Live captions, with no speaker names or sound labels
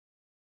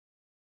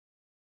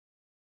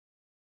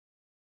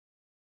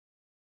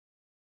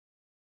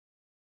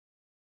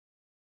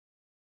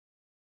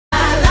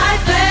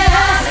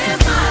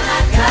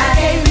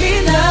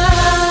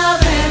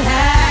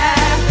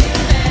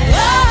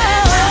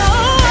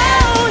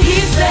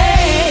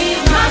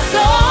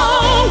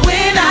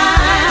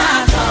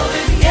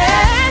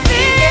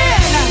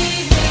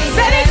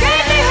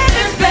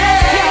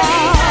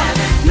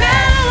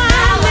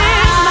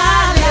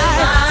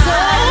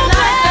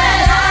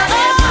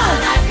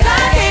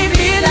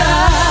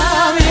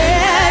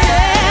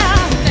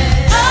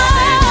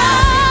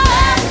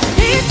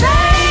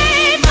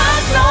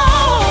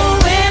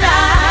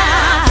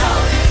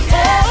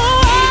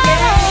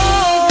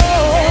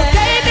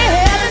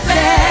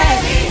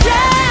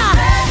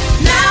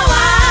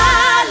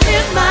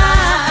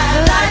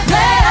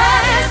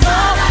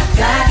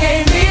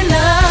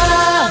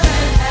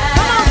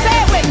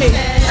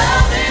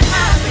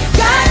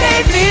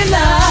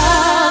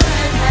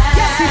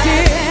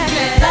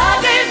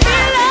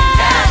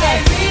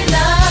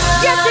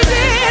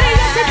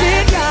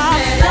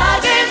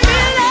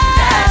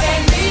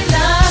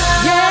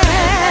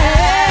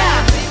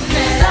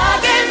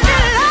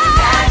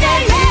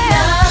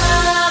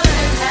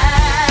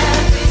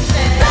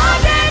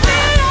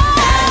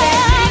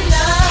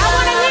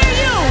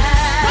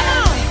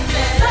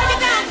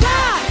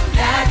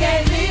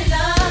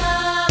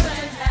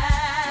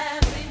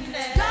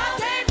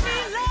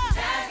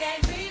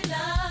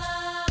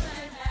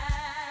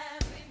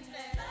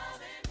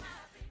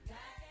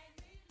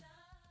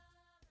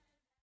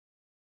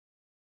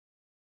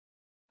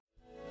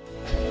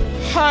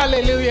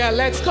Hallelujah.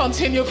 Let's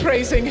continue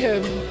praising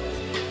him.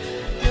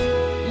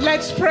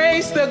 Let's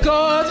praise the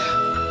God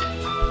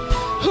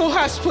who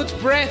has put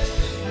breath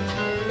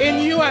in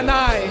you and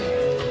I.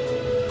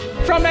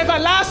 From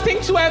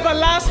everlasting to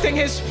everlasting,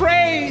 his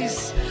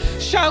praise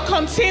shall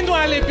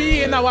continually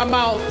be in our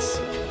mouths.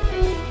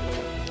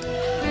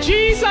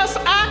 Jesus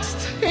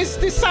asked his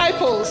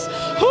disciples,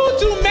 "Who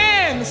do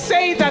men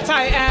say that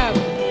I am?"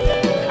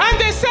 And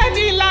they said,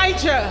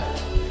 "Elijah."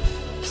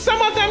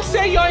 Some of them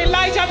say you're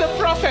Elijah the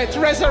prophet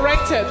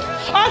resurrected.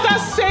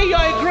 Others say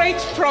you're a great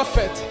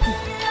prophet.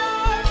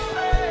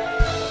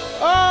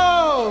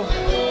 Oh.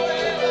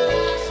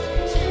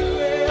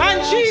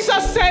 And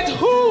Jesus said,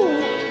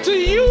 "Who do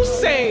you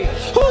say?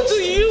 Who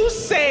do you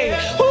say?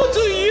 Who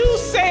do you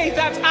say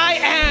that I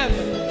am?"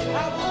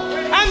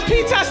 And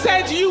Peter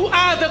said, "You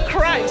are the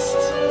Christ,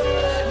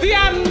 the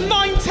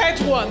anointed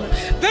one,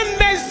 the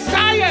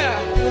Messiah,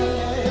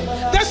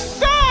 the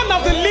Son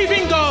of the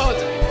living God."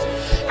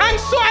 And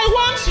so I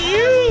want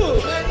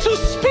you to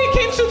speak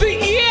into the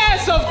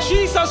ears of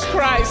Jesus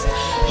Christ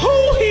who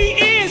he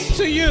is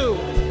to you,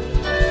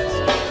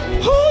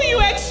 who you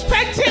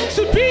expect him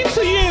to be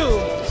to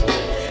you.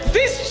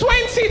 This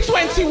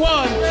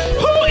 2021,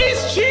 who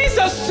is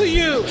Jesus to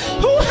you?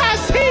 Who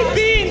has he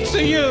been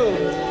to you?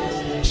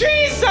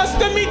 Jesus,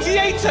 the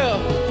mediator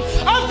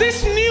of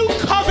this new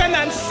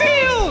covenant,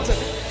 sealed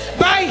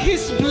by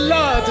his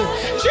blood.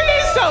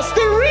 Jesus,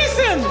 the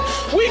reason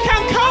we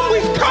can come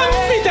with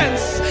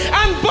confidence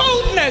and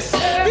boldness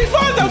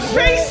before the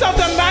face of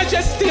the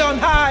majesty on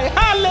high.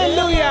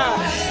 Hallelujah.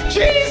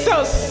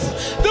 Jesus,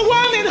 the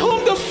one in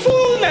whom the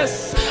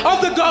fullness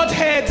of the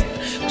Godhead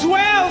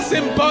dwells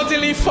in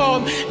bodily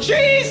form.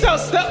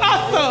 Jesus, the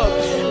author,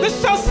 the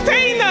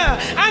sustainer,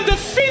 and the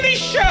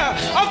finisher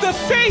of the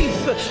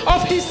faith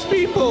of his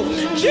people.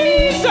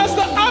 Jesus,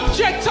 the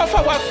object of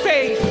our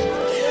faith.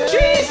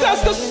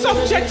 Jesus, the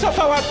subject of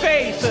our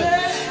faith.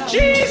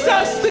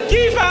 Jesus, the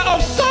giver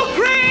of so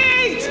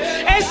great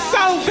a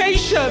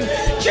salvation.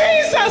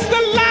 Jesus,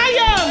 the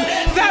lion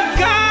that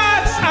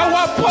guards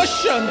our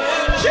portion.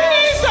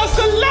 Jesus,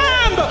 the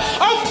Lamb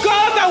of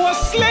God that was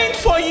slain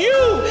for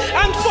you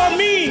and for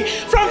me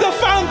from the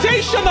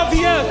foundation of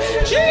the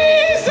earth.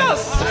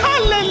 Jesus,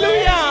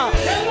 hallelujah,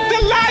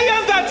 the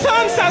lion that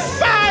turns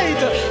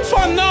aside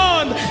for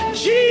none.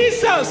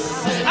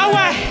 Jesus,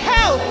 our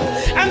help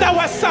and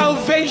our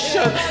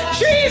salvation.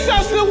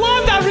 Jesus, the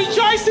one that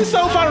rejoices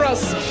over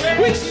us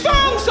with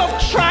songs of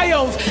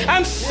triumph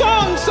and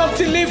songs of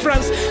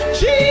deliverance.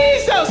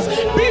 Jesus,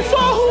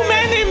 before whom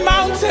any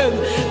mountain,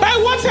 by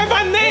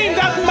whatever name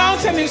that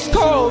mountain is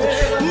called,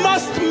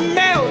 must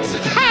melt.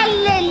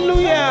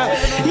 Hallelujah.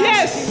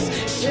 Yes,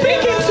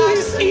 speak into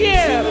his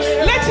ear.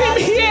 Let him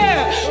hear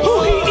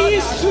who he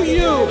is to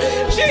you.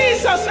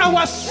 Jesus,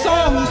 our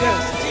song.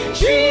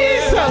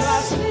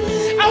 Jesus,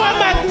 our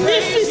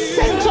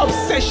magnificent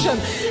obsession.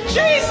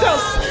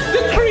 Jesus,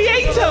 the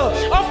creator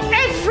of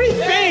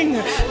everything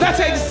that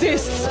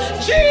exists.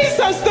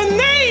 Jesus, the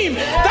name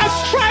that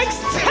strikes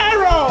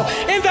terror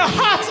in the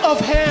heart of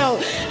hell.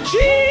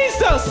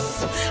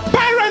 Jesus,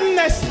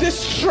 barrenness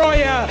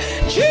destroyer.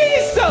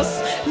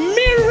 Jesus,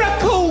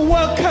 miracle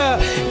worker.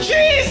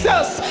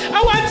 Jesus,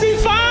 our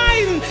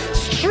divine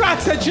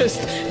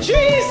strategist.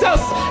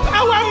 Jesus,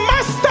 our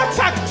master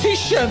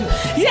tactician.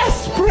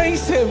 Yes,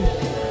 praise him.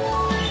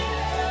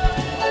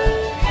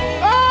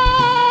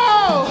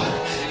 Oh,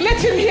 let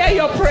him hear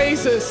your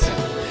praises.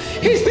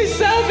 He's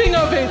deserving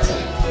of it.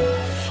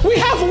 We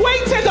have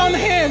waited on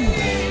him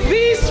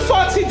these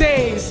 40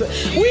 days.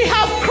 We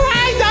have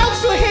cried out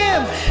to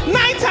him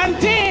night and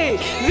day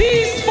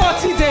these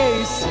 40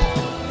 days.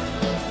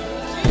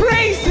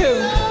 Praise him.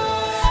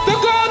 The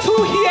God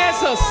who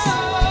hears us.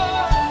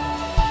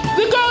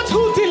 The God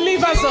who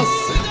delivers us.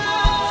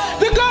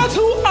 The God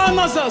who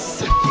honors us.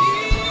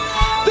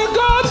 The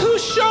God who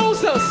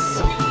shows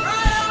us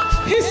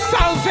his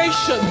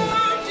salvation.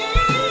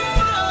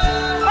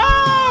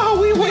 Oh,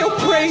 we will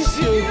praise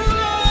you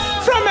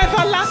from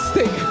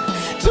everlasting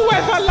to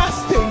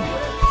everlasting.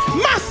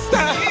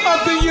 Master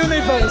of the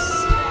universe.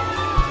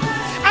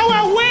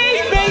 Our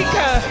way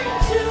maker.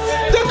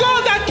 The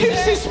God that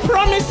keeps his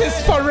promises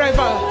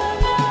forever.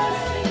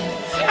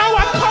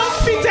 Our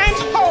confident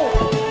hope.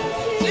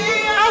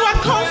 Our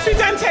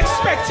confident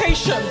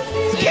expectation.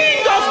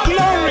 King of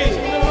glory.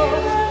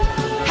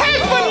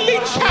 Heavenly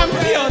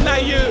champion are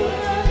you.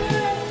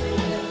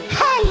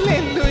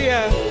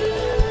 Hallelujah.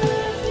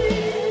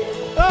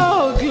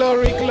 Oh,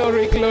 glory,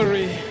 glory,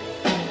 glory.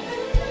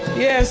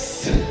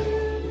 Yes.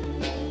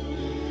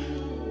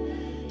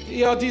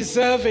 You're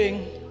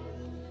deserving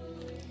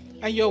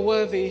and you're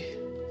worthy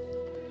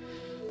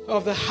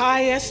of the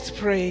highest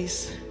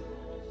praise.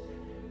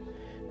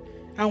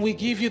 And we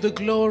give you the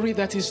glory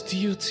that is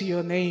due to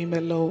your name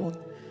alone.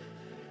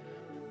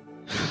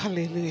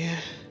 Hallelujah.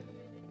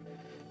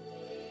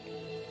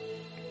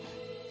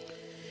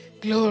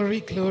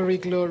 Glory, glory,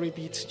 glory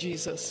be to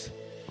Jesus.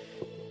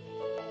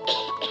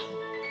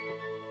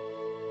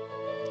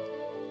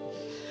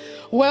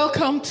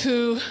 Welcome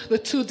to the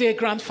 2-day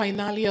grand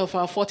finale of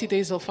our 40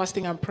 days of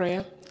fasting and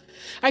prayer.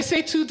 I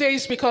say 2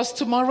 days because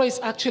tomorrow is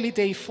actually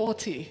day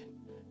 40.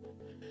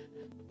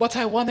 But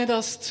I wanted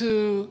us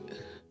to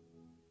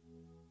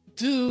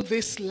do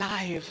this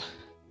live.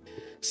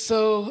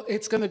 So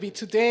it's going to be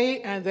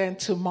today and then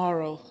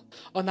tomorrow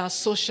on our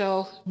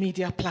social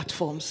media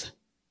platforms.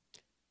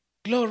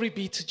 Glory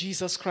be to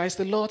Jesus Christ.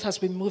 The Lord has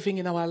been moving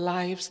in our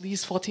lives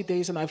these 40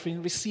 days, and I've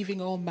been receiving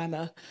all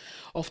manner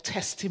of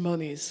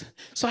testimonies.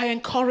 So I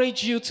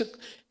encourage you to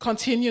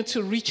continue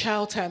to reach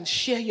out and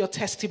share your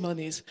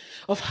testimonies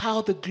of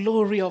how the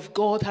glory of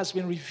God has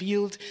been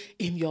revealed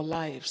in your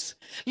lives.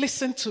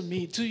 Listen to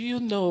me. Do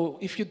you know,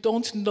 if you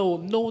don't know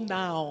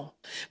now,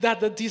 that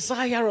the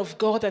desire of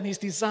God and his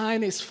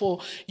design is for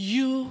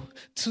you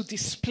to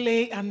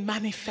display and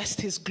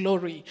manifest his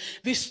glory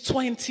this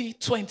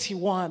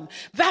 2021.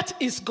 That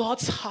is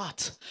God's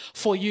heart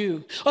for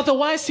you.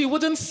 Otherwise, he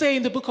wouldn't say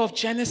in the book of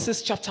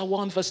Genesis chapter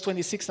 1, verse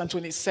 26 and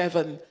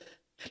 27,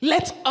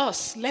 let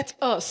us,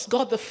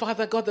 God the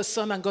Father, God the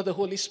Son, and God the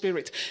Holy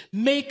Spirit,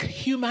 make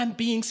human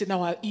beings in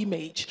our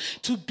image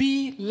to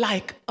be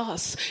like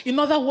us. In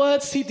other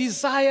words, he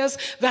desires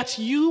that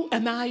you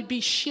and I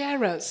be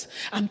sharers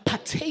and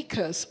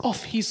partakers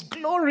of his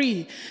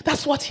glory.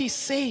 That's what he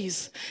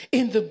says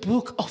in the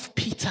book of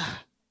Peter.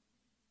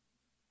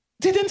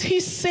 Didn't he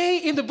say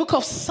in the book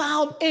of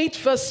Psalm 8,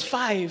 verse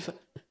 5,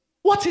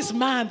 what is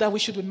man that we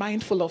should be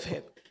mindful of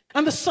him?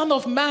 And the Son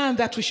of Man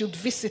that we should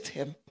visit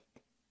him?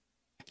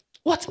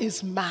 What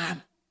is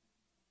man?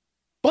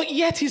 But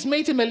yet he's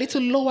made him a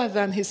little lower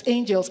than his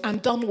angels and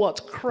done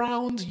what?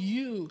 Crowned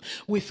you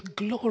with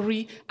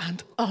glory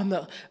and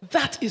honor.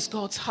 That is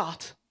God's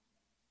heart.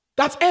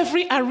 That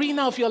every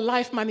arena of your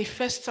life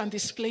manifests and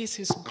displays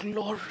his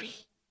glory.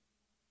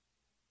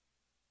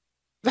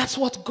 That's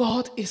what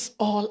God is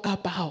all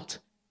about.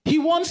 He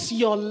wants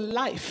your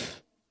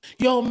life,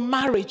 your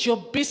marriage,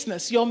 your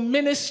business, your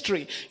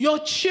ministry, your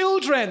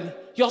children,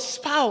 your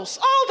spouse,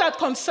 all that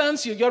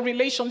concerns you, your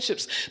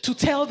relationships, to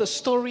tell the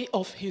story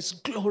of his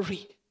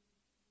glory.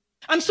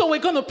 And so we're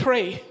going to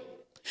pray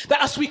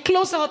that as we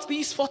close out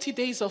these 40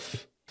 days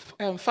of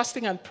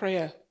fasting and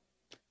prayer,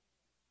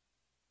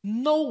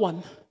 no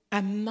one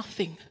and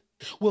nothing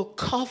will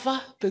cover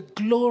the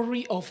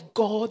glory of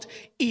God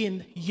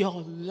in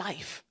your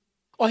life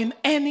or in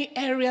any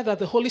area that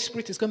the Holy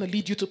Spirit is going to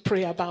lead you to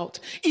pray about.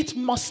 It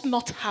must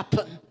not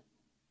happen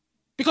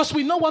because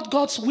we know what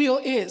God's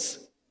will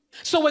is.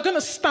 So we're going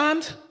to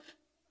stand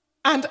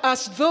and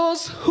as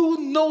those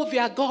who know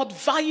their God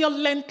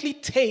violently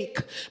take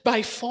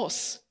by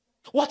force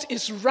what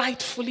is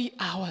rightfully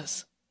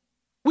ours.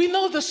 We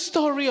know the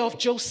story of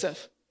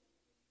Joseph.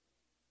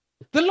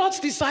 The Lord's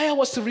desire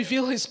was to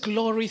reveal his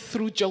glory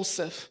through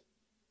Joseph.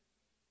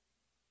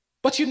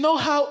 But you know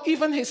how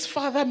even his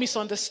father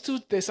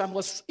misunderstood this and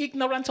was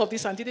ignorant of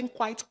this and didn't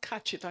quite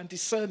catch it and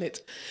discern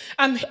it.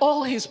 And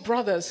all his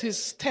brothers,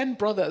 his 10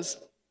 brothers,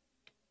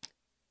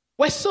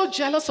 were so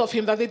jealous of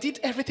him that they did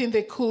everything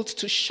they could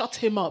to shut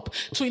him up,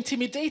 to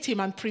intimidate him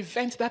and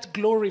prevent that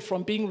glory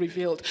from being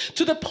revealed,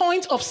 to the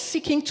point of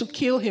seeking to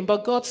kill him.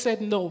 But God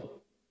said no.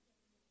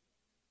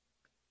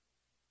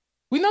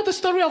 We know the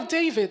story of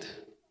David,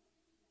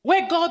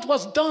 where God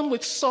was done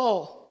with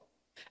Saul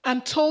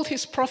and told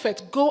his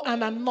prophet, go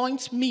and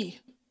anoint me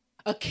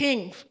a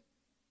king.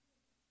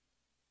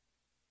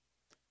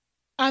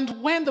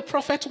 And when the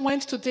prophet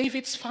went to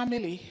David's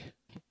family,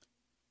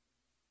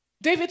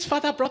 David's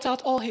father brought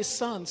out all his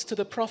sons to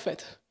the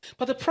prophet.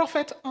 But the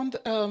prophet,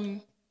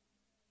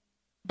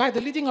 by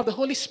the leading of the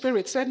Holy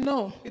Spirit, said,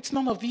 no, it's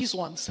none of these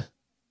ones.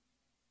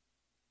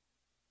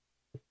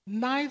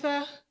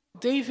 Neither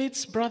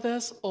David's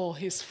brothers or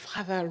his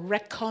father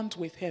reckoned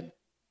with him.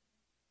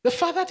 The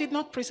father did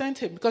not present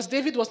him because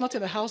David was not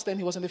in the house then,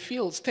 he was in the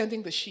fields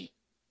tending the sheep.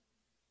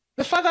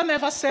 The father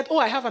never said, oh,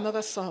 I have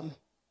another son.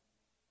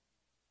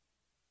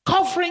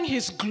 Covering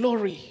his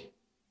glory.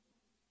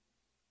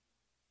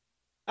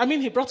 I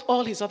mean, he brought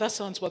all his other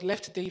sons but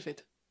left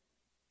David.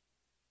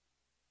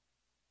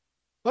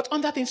 But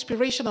under the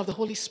inspiration of the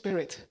Holy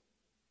Spirit,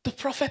 the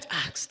prophet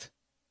asked,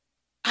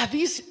 are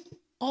these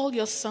all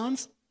your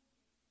sons?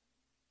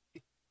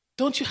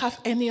 Don't you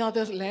have any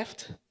others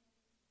left?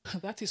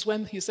 That is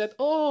when he said,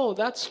 oh,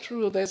 that's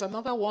true. There's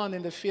another one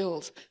in the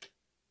fields.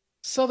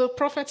 So the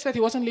prophet said he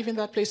wasn't leaving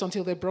that place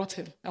until they brought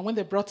him. And when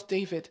they brought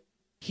David,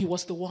 he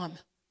was the one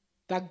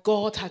that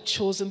God had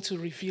chosen to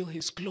reveal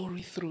his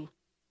glory through.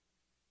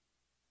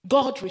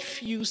 God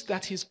refused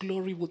that his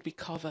glory would be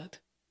covered.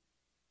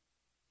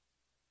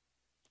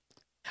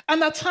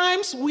 And at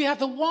times, we are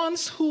the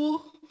ones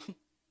who,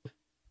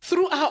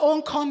 through our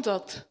own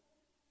conduct,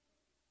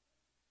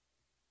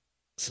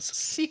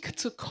 seek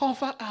to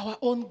cover our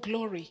own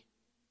glory.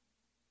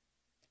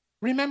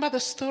 Remember the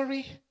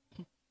story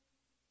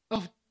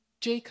of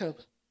Jacob.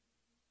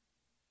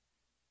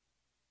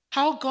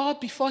 How God,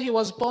 before he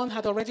was born,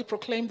 had already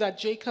proclaimed that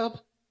Jacob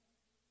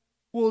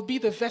will be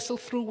the vessel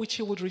through which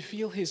he would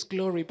reveal his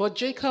glory. But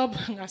Jacob,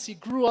 as he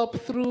grew up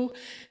through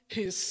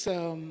his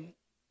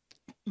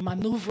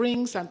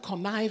maneuverings and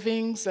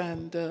connivings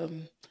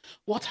and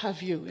what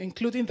have you,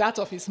 including that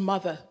of his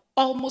mother,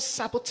 almost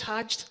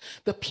sabotaged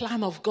the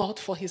plan of God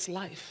for his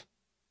life.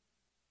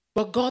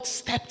 But God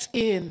stepped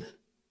in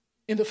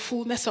the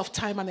fullness of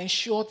time and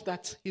ensured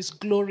that his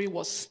glory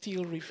was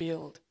still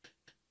revealed.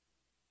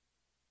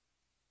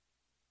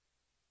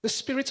 The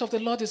Spirit of the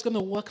Lord is going to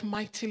work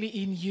mightily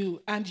in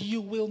you, and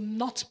you will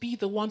not be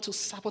the one to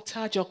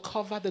sabotage or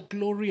cover the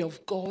glory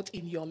of God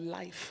in your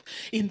life.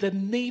 In the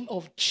name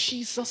of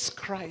Jesus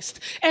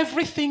Christ,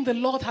 everything the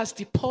Lord has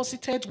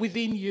deposited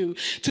within you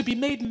to be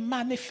made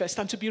manifest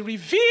and to be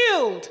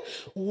revealed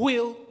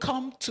will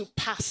come to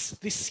pass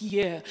this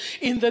year.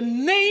 In the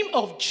name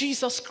of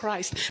Jesus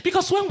Christ.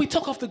 Because when we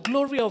talk of the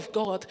glory of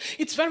God,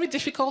 it's very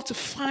difficult to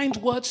find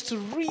words to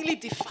really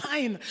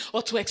define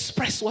or to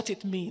express what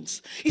it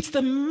means. It's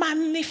the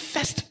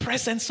manifest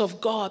presence of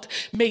God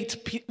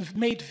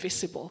made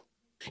visible.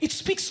 It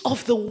speaks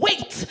of the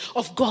weight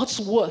of God's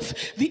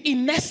worth, the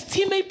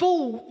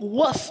inestimable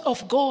worth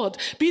of God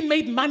being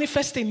made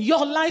manifest in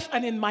your life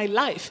and in my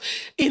life,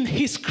 in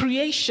his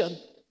creation.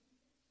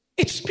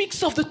 It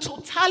speaks of the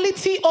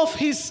totality of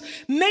his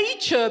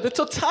nature, the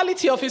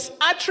totality of his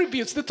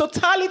attributes, the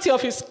totality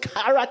of his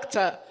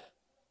character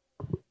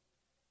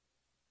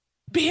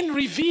being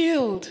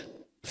revealed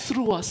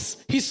through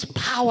us. His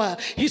power,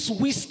 his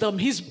wisdom,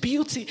 his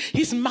beauty,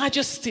 his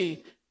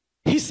majesty,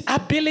 his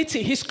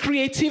ability, his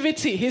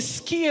creativity, his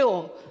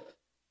skill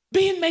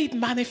being made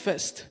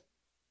manifest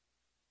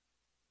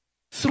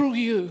through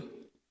you.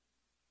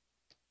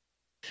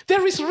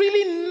 There is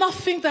really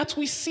nothing that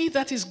we see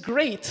that is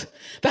great,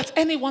 that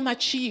anyone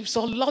achieves,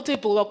 or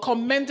laudable, or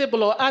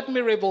commendable, or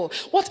admirable,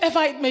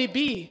 whatever it may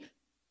be.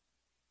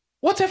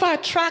 Whatever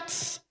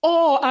attracts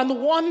awe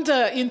and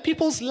wonder in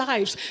people's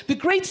lives, the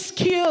great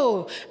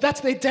skill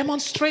that they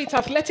demonstrate,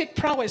 athletic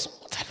prowess,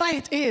 whatever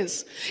it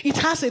is, it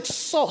has its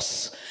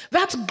source.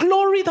 That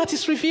glory that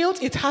is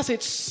revealed, it has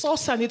its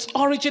source and its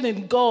origin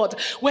in God,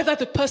 whether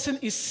the person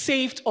is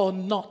saved or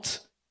not.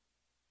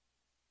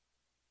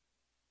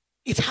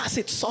 It has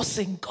its source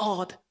in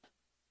God.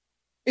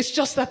 It's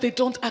just that they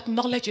don't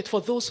acknowledge it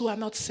for those who are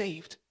not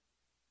saved.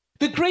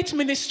 The great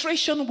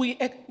ministration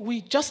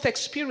we just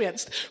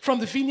experienced from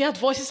the Vineyard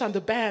Voices and the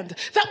band,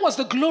 that was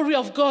the glory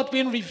of God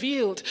being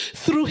revealed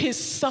through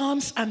his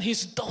sons and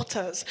his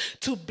daughters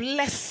to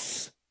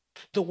bless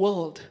the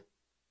world.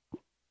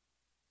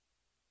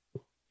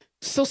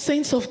 So,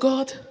 saints of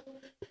God,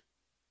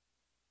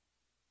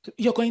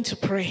 you're going to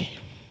pray.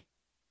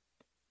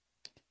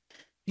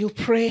 You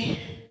pray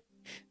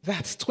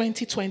that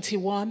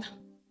 2021,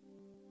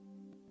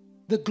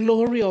 the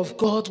glory of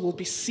God will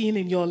be seen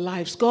in your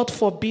lives. God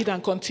forbid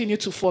and continue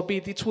to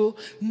forbid. It will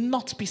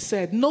not be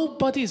said.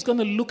 Nobody is going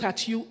to look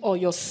at you or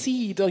your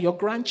seed or your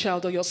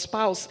grandchild or your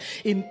spouse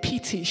in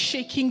pity,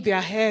 shaking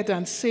their head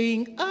and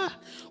saying,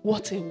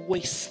 what a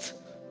waste.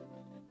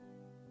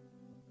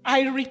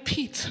 I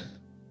repeat,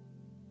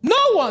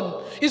 no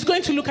one is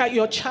going to look at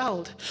your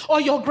child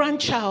or your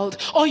grandchild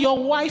or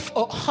your wife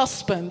or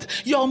husband,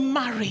 your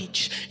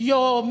marriage,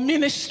 your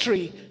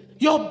ministry,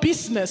 your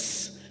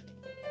business,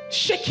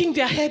 shaking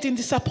their head in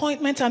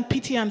disappointment and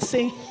pity and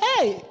saying,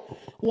 hey,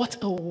 what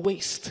a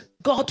waste.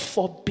 God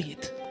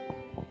forbid.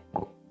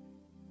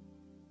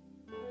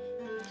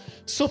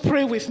 So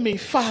pray with me.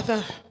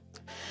 Father,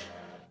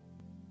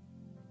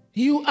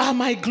 you are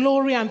my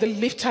glory and the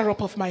lifter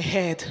up of my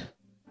head.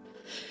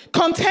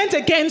 Contend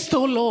against,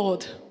 O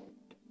Lord,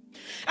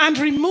 and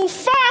remove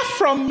far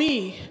from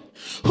me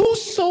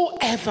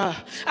whosoever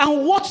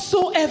and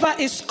whatsoever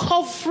is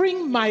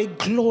covering my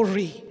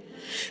glory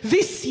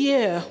this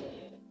year,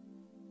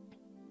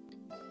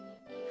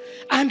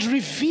 and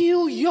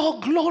reveal your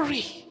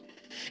glory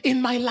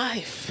in my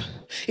life,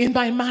 in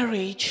my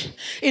marriage,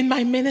 in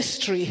my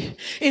ministry,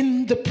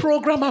 in the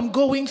program I'm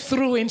going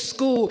through in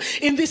school,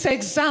 in this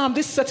exam,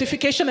 this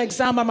certification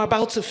exam I'm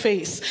about to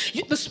face.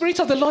 The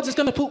Spirit of the Lord is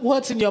going to put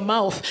words in your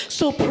mouth.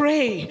 So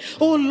pray,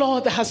 oh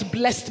Lord that has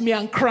blessed me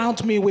and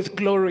crowned me with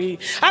glory.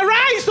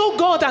 Arise, oh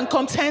God, and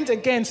contend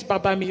against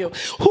Babamio.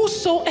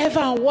 Whosoever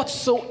and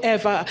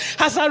whatsoever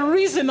has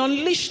arisen,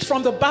 unleashed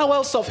from the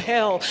bowels of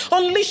hell,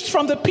 unleashed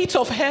from the pit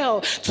of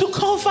hell to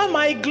cover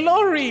my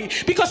glory,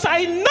 because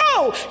I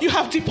know you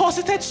have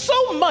deposited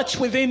so much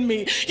within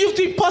me. You've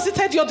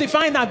deposited your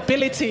divine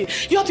ability,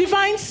 your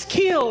divine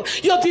skill,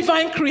 your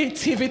divine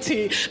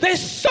creativity.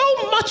 There's so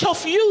much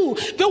of you.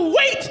 The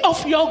weight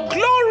of your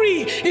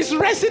glory is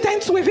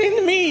resident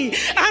within me.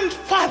 And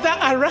Father,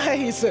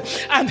 arise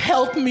and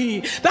help me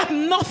that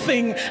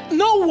nothing,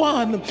 no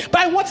one,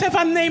 by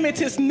whatever name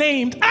it is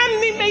named,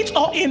 animate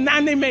or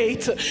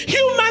inanimate,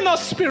 human or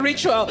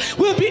spiritual,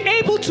 will be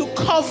able to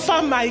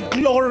cover my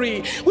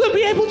glory, will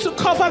be able to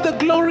cover the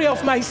glory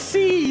of my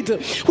seed,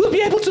 will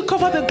be able to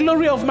cover the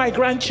glory of my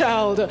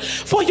grandchild.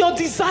 For your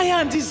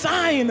desire and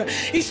design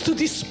is to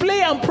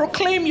display and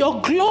proclaim your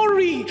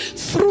glory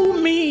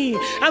through me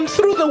and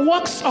through the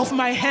works of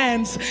my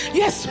hands.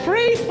 Yes,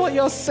 pray for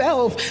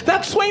yourself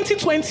that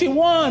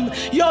 2021,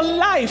 your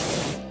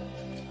life,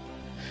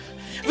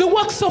 the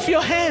works of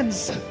your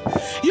hands,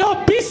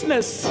 your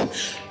business,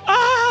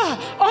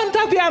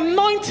 under the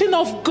anointing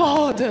of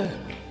God,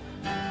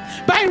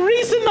 by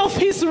reason of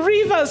his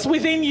rivers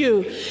within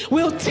you,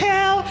 will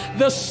tell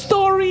the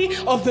story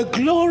of the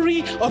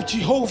glory of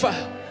Jehovah.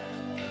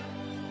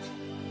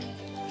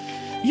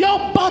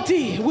 Your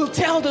body will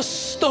tell the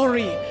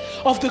story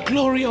of the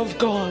glory of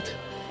God.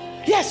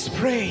 Yes,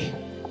 pray.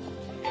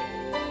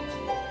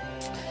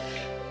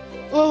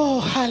 Oh,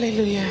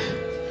 hallelujah.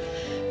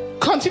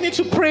 Continue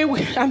to pray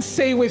and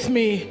say with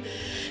me,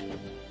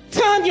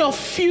 turn your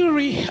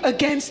fury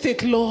against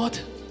it, Lord.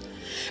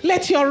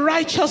 Let your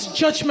righteous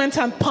judgment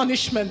and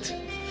punishment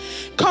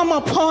come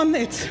upon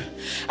it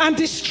and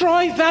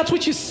destroy that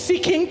which is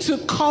seeking to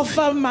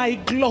cover my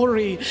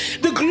glory.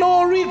 The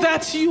glory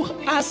that you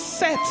are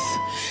set,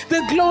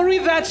 the glory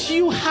that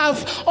you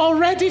have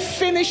already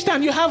finished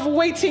and you have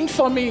waiting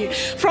for me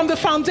from the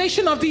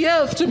foundation of the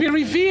earth to be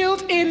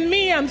revealed in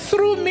me and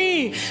through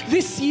me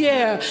this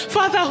year.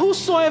 Father,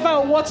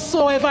 whosoever,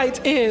 whatsoever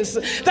it is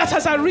that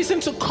has arisen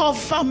to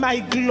cover my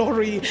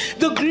glory,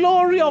 the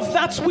glory of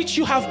that which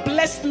you have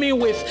blessed me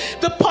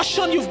with, the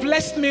portion you've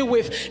blessed me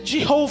with,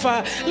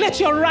 Jehovah, let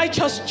your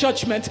righteous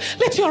judgment,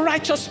 let your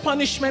righteous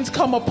punishment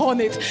come upon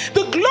it.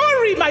 The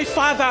glory, my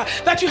Father,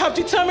 that you have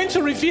determined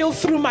to reveal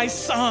through my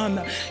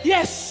Son.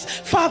 Yes,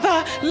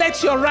 Father,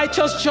 let your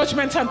righteous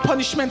judgment and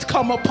punishment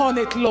come upon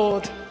it,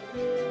 Lord.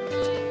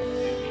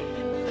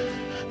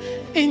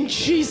 In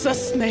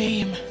Jesus'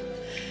 name.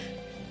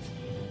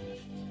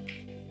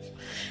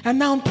 And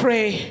now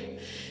pray.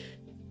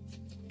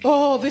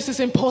 Oh, this is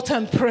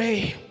important.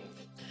 Pray.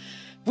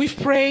 We've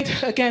prayed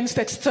against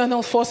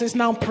external forces.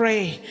 Now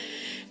pray.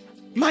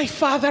 My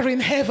Father in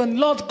heaven,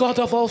 Lord God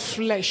of all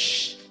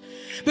flesh,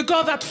 the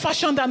God that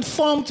fashioned and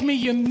formed me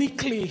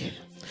uniquely,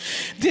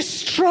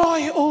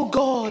 destroy, oh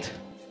God,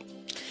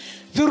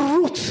 the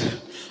root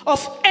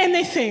of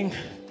anything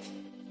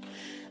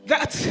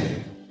that,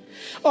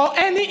 or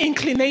any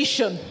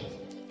inclination,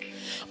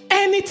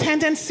 any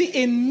tendency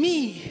in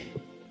me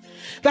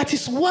that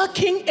is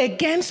working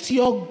against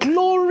your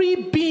glory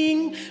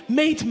being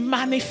made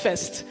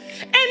manifest.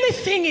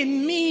 Anything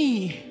in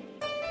me.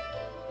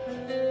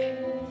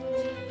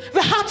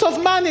 The heart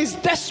of man is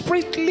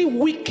desperately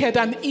wicked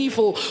and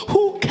evil.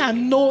 Who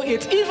can know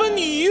it? Even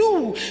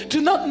you do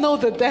not know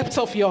the depth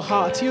of your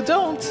heart. You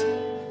don't.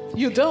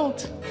 You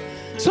don't.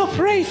 So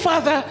pray,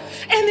 Father,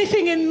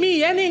 anything in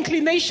me, any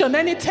inclination,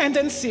 any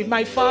tendency,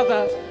 my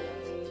Father.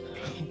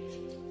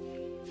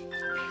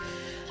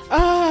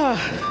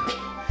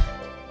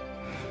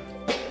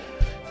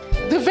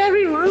 The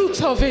very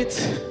root of it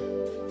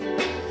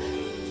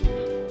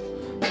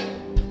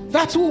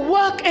that will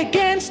work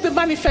against the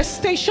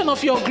manifestation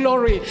of your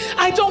glory.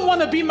 I don't want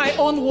to be my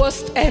own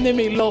worst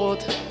enemy,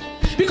 Lord,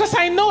 because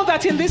I know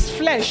that in this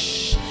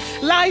flesh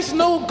lies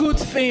no good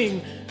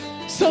thing.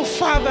 So,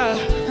 Father,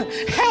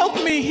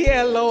 help me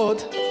here,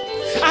 Lord.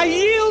 I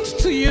yield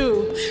to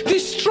you.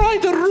 Destroy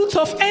the root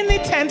of any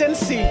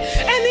tendency,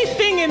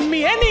 anything in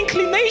me, any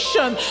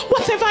inclination,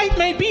 whatever it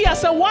may be,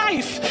 as a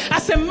wife,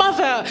 as a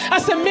mother,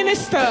 as a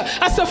minister,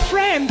 as a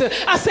friend,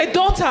 as a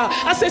daughter,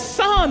 as a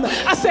son,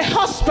 as a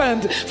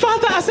husband,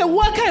 Father, as a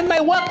worker in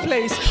my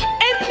workplace,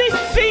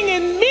 anything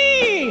in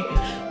me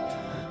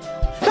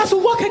that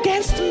will work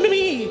against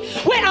me,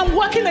 where I'm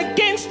working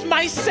against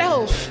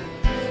myself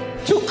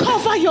to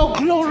cover your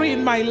glory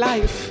in my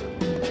life.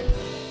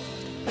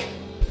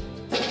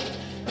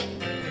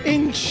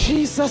 In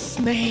Jesus'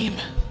 name.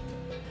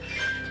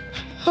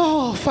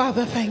 Oh,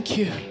 Father, thank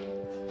you.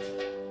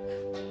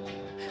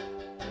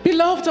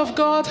 Beloved of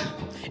God,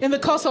 in the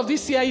course of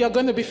this year, you're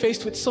going to be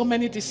faced with so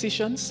many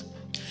decisions.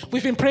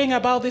 We've been praying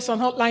about this on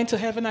Hotline to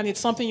Heaven, and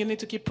it's something you need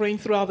to keep praying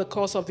throughout the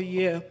course of the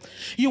year.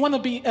 You want to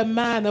be a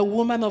man, a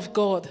woman of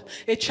God,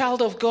 a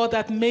child of God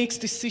that makes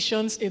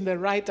decisions in the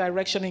right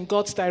direction, in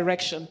God's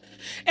direction.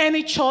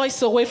 Any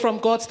choice away from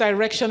God's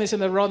direction is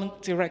in the wrong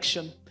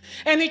direction.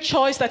 Any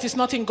choice that is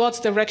not in God's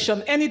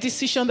direction, any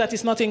decision that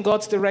is not in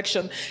God's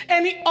direction,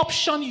 any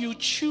option you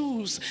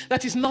choose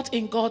that is not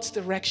in God's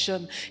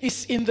direction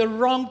is in the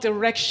wrong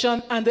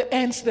direction, and the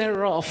ends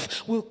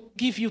thereof will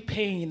give you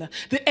pain.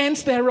 The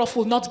ends thereof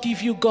will not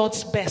give you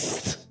God's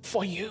best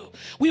for you.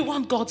 We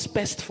want God's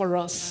best for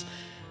us.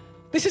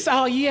 This is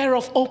our year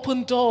of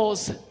open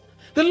doors.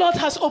 The Lord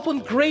has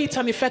opened great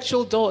and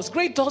effectual doors,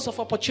 great doors of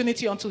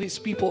opportunity unto his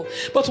people.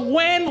 But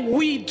when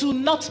we do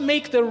not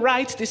make the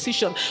right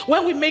decision,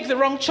 when we make the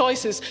wrong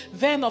choices,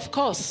 then of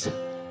course,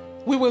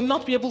 we will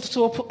not be able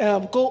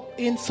to go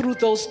in through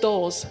those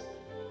doors.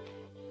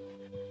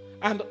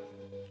 And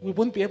we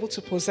won't be able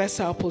to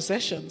possess our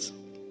possessions.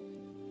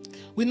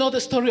 We know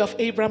the story of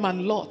Abraham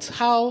and Lot,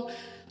 how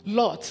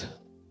Lot,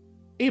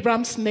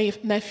 Abraham's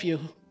nephew,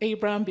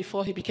 Abraham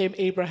before he became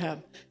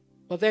Abraham,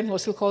 but then he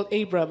was still called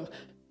Abram.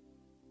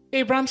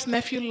 Abraham's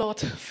nephew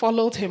Lot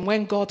followed him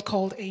when God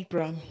called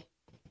Abram.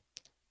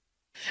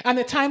 And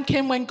the time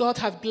came when God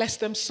had blessed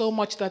them so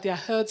much that their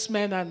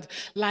herdsmen and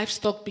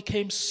livestock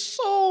became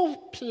so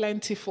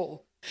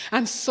plentiful.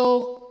 And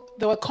so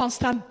there were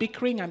constant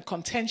bickering and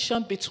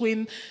contention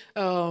between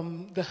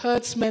the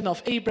herdsmen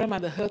of Abram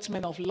and the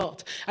herdsmen of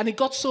Lot. And it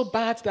got so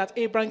bad that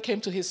Abram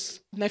came to his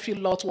nephew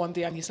Lot one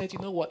day and he said, you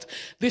know what,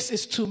 this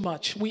is too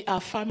much. We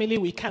are family,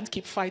 we can't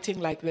keep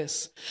fighting like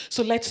this.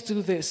 So let's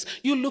do this.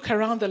 You look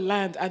around the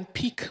land and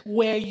pick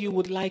where you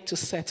would like to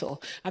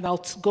settle, and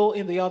I'll go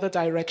in the other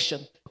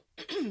direction.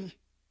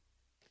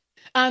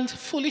 And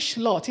foolish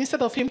Lot,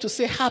 instead of him to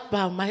say,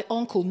 Haba, my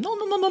uncle, no.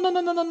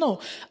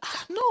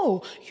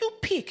 No, you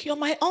pick, you're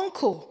my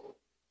uncle.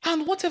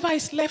 And whatever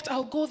is left,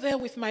 I'll go there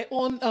with my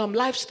own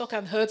livestock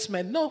and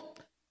herdsmen. No.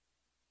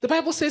 The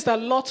Bible says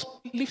that Lot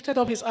lifted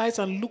up his eyes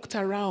and looked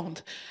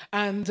around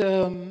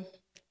and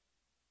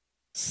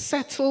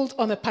settled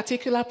on a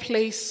particular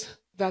place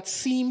that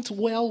seemed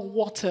well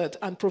watered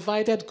and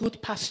provided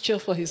good pasture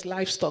for his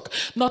livestock,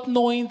 not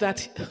knowing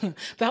that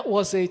that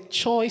was a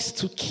choice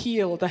to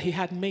kill that he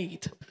had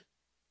made,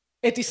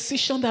 a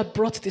decision that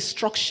brought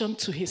destruction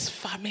to his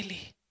family.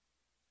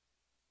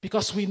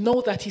 Because we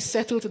know that he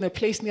settled in a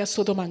place near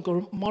Sodom and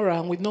Gomorrah,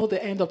 and we know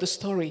the end of the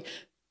story.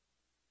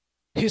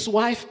 His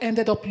wife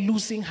ended up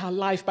losing her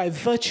life by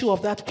virtue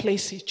of that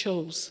place he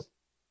chose.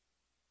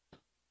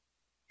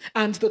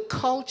 And the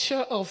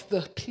culture of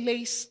the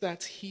place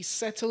that he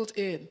settled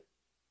in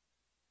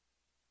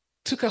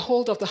took a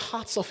hold of the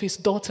hearts of his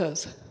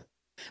daughters,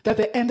 that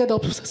they ended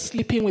up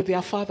sleeping with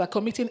their father,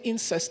 committing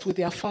incest with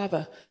their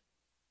father.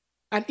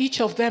 And each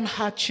of them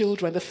had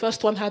children. The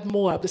first one had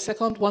Moab. The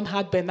second one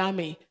had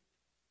Ben-Ammi,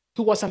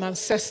 who was an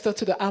ancestor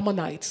to the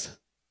Ammonites.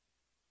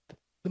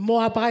 The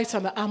Moabites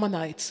and the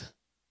Ammonites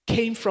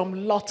came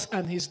from Lot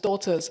and his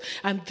daughters,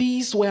 and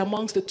these were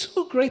amongst the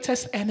two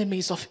greatest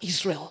enemies of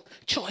Israel.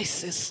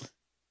 Choices.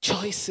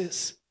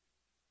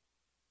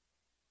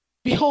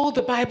 Behold,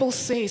 the Bible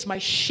says, my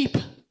sheep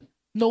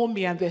know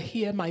me and they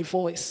hear my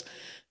voice.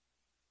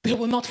 They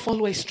will not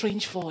follow a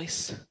strange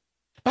voice.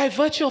 By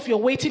virtue of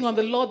your waiting on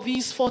the Lord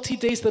these 40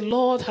 days, the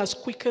Lord has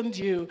quickened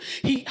you.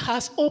 He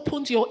has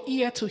opened your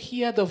ear to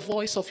hear the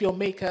voice of your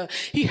Maker.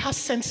 He has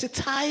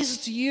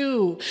sensitized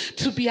you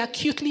to be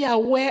acutely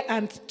aware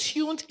and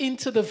tuned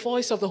into the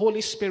voice of the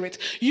Holy Spirit.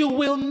 You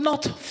will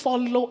not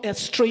follow a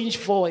strange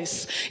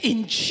voice.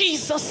 In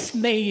Jesus'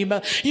 name,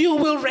 you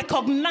will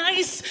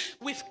recognize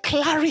with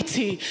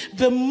clarity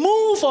the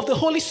move of the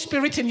Holy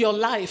Spirit in your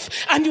life,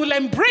 and you'll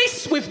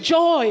embrace with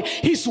joy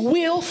His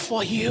will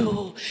for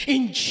you.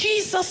 In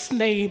Jesus'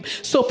 name.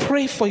 So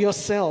pray for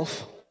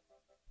yourself.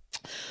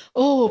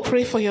 Oh,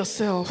 pray for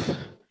yourself.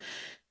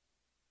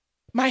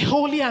 My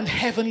holy and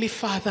heavenly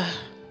Father,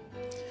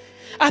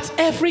 at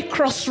every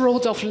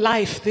crossroad of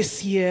life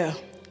this year,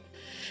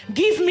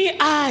 give me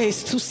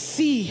eyes to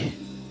see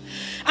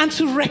and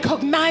to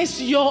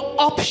recognize your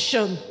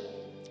option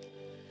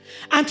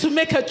and to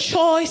make a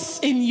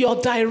choice in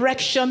your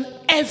direction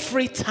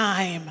every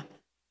time.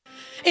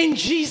 In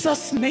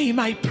Jesus' name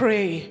I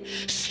pray.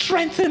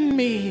 Strengthen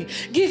me.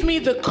 Give me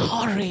the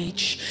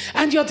courage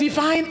and your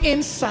divine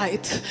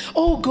insight,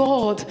 oh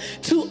God,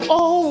 to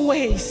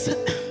always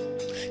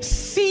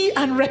see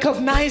and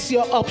recognize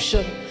your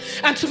option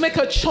and to make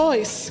a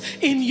choice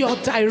in your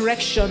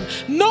direction,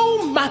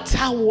 no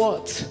matter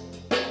what.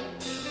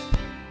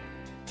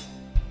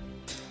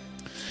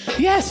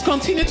 Yes,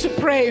 continue to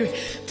pray.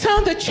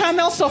 Turn the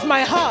channels of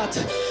my heart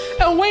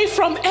away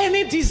from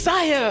any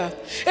desire,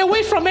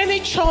 away from any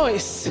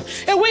choice,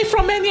 away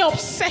from any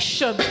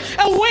obsession,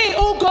 away,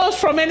 oh God,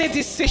 from any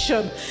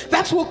decision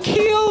that will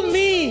kill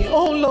me,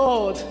 oh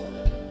Lord.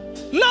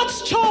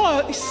 Lot's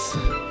choice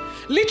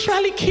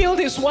literally killed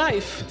his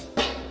wife.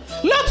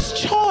 Lot's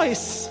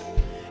choice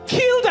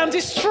killed and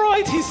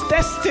destroyed his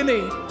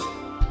destiny.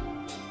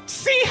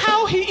 See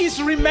how he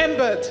is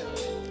remembered.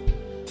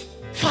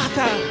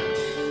 Father,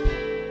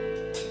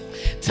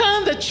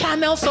 turn the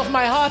channels of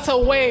my heart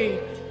away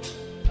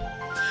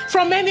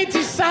from any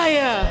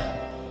desire,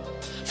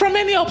 from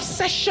any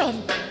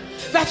obsession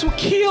that will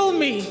kill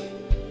me,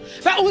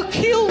 that will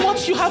kill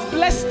what you have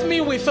blessed me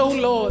with, oh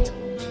Lord.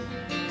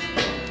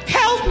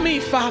 Help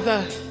me,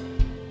 Father.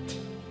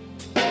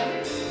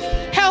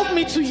 Help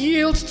me to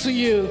yield to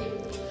you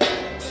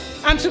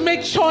and to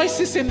make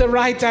choices in the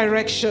right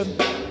direction.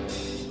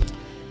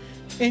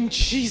 In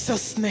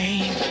Jesus'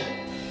 name.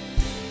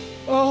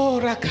 Oh,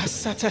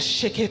 Rakasata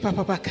Sheke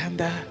Papa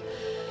Bakanda.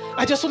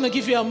 I just want to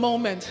give you a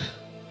moment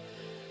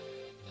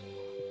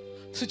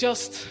to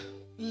just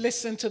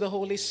listen to the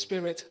Holy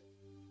Spirit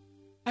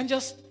and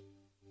just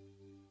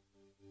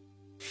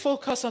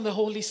focus on the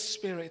Holy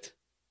Spirit.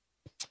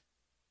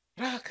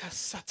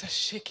 Rakasata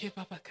Sheke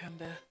Papa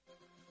Kanda.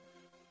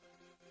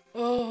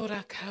 Oh,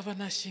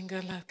 Rakavana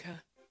Shingalaka.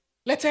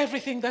 Let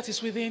everything that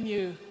is within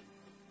you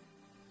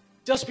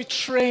just be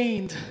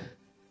trained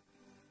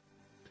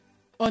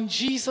on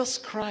Jesus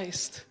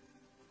Christ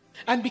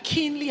and be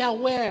keenly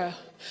aware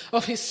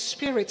of His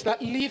Spirit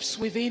that lives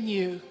within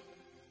you.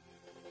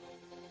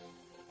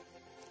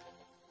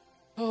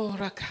 Oh,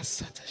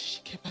 Rakasata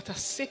Shikepata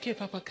Seke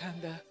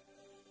Papakanda.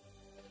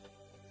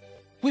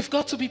 We've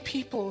got to be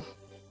people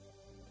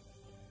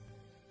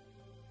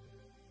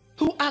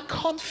who are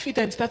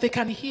confident that they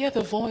can hear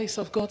the voice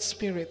of God's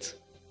Spirit.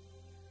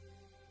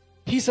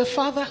 He's a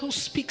Father who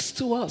speaks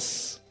to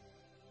us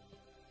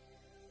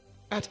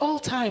at all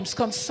times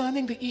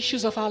concerning the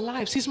issues of our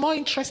lives. He's more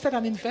interested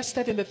and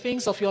invested in the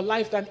things of your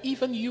life than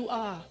even you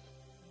are.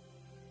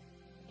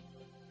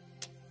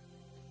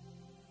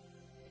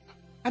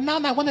 And now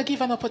I want to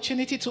give an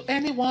opportunity to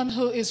anyone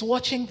who is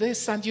watching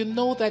this and you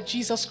know that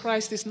Jesus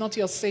Christ is not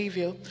your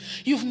Savior.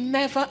 You've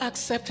never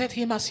accepted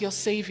Him as your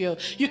Savior.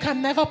 You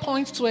can never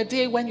point to a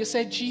day when you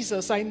said,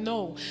 Jesus, I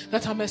know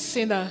that I'm a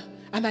sinner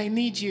and I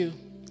need you.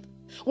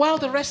 While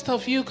the rest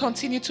of you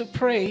continue to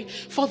pray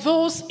for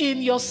those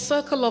in your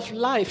circle of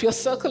life, your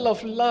circle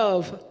of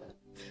love,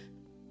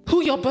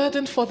 who you're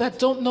burdened for that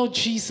don't know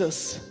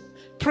Jesus,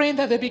 praying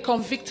that they be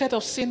convicted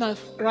of sin, of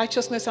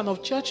righteousness, and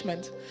of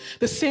judgment,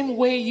 the same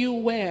way you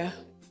were.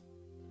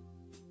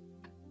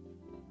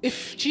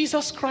 If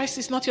Jesus Christ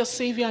is not your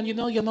Savior and you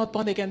know you're not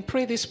born again,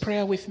 pray this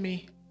prayer with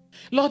me.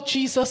 Lord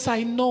Jesus,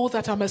 I know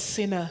that I'm a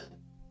sinner,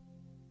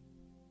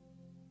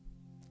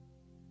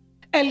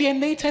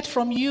 alienated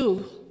from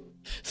you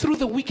through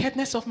the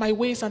wickedness of my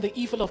ways and the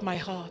evil of my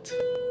heart.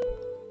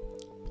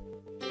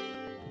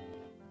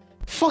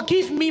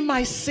 Forgive me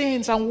my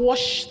sins and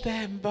wash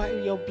them by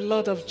your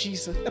blood of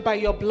Jesus, by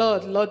your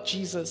blood, Lord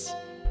Jesus.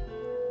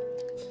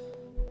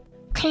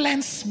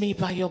 Cleanse me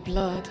by your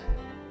blood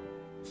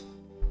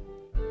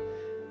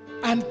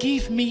and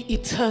give me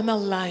eternal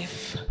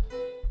life.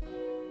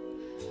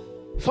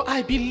 For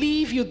I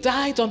believe you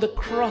died on the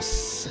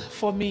cross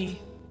for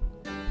me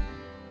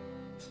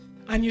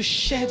and you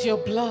shed your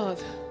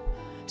blood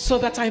so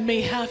that I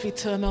may have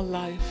eternal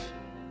life.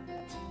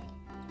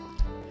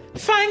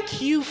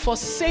 Thank you for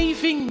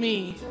saving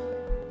me.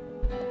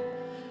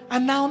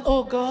 And now,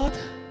 oh God,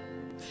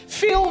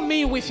 fill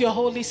me with your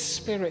Holy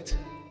Spirit,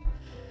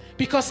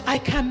 because I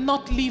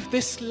cannot live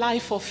this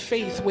life of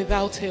faith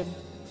without Him.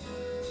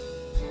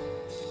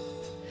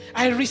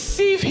 I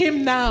receive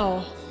Him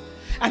now,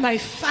 and I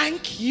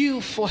thank you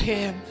for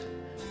Him.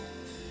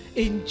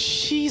 In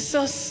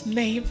Jesus'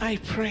 name I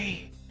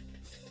pray.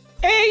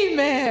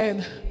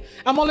 Amen.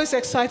 I'm always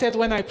excited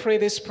when I pray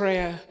this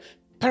prayer.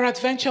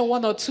 Peradventure,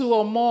 1 or 2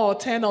 or more,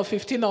 10 or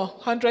 15 or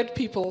 100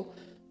 people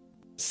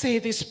say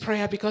this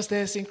prayer, because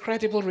there's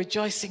incredible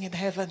rejoicing in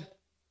heaven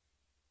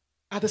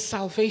at the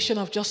salvation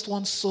of just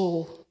one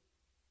soul.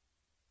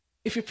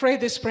 If you pray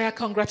this prayer,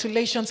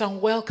 congratulations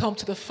and welcome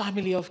to the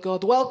family of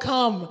God.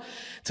 Welcome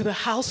to the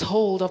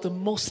household of the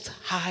Most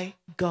High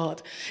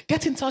God.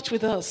 Get in touch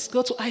with us.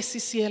 Go to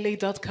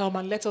iccla.com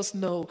and let us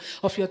know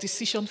of your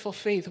decision for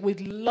faith.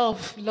 We'd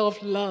love,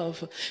 love,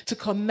 love to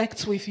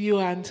connect with you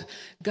and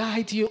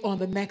guide you on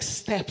the next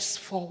steps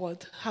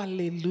forward.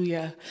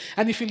 Hallelujah.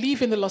 And if you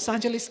live in the Los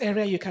Angeles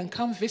area, you can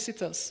come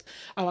visit us.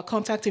 Our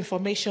contact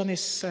information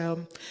is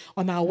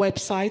on our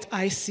website,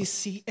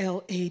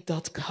 iccla.com.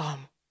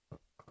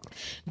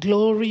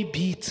 Glory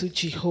be to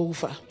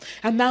Jehovah.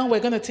 And now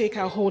we're going to take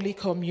our Holy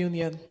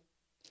Communion.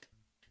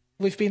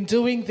 We've been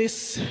doing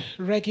this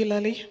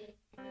regularly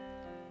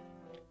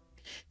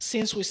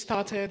since we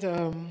started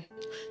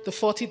the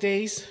 40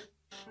 days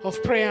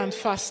of prayer and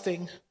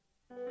fasting.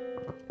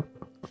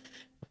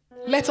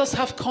 Let us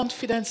have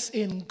confidence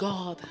in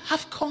God.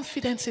 Have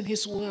confidence in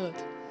His word.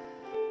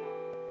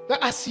 That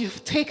as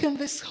you've taken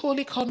this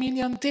Holy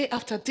Communion day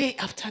after day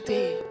after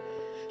day,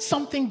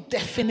 something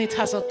definite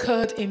has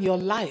occurred in your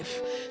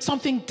life.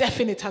 Something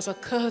definite has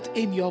occurred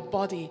in your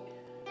body.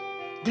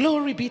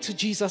 Glory be to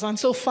Jesus. And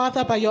so,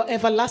 Father, by your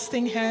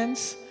everlasting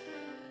hands,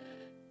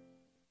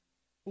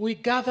 we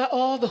gather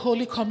all the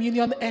Holy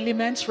Communion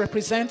elements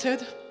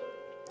represented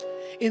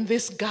in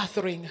this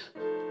gathering.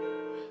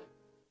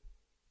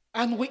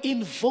 And we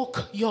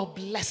invoke your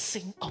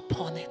blessing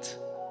upon it.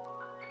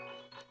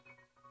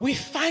 We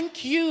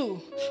thank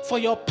you for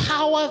your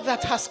power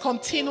that has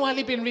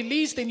continually been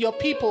released in your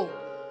people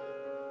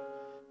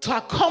to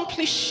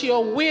accomplish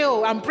your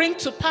will and bring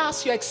to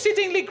pass your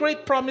exceedingly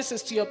great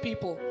promises to your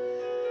people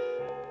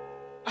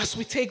as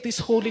we take this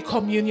Holy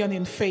Communion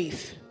in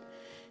faith.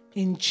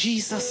 In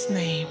Jesus'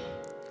 name,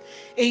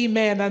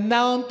 amen. And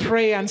now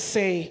pray and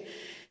say,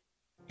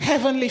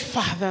 Heavenly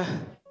Father,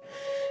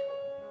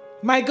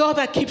 my God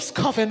that keeps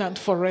covenant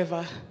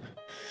forever,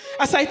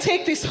 as I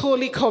take this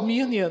Holy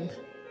Communion,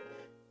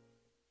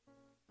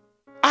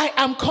 I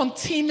am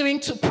continuing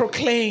to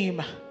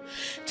proclaim,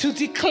 to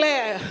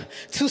declare,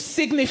 to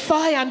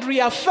signify and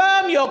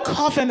reaffirm your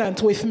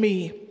covenant with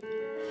me,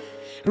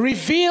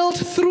 revealed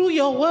through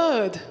your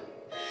word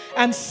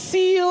and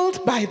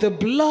sealed by the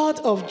blood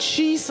of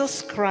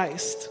Jesus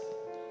Christ.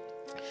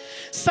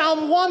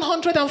 Psalm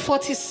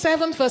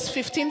 147 verse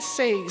 15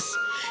 says,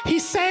 He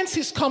sends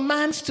His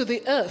commands to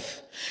the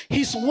earth.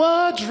 His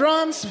word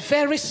runs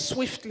very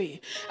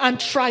swiftly and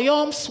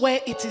triumphs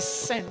where it is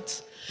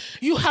sent.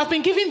 You have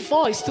been giving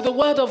voice to the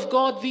word of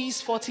God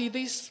these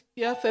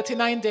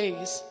 39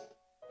 days.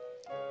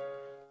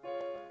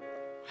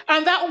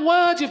 And that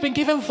word you've been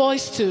given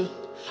voice to,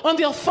 on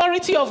the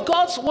authority of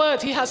God's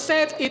word, He has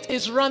said it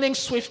is running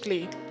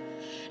swiftly.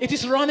 It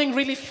is running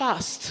really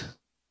fast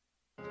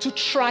to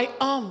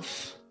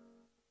triumph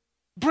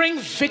bring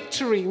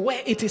victory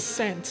where it is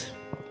sent.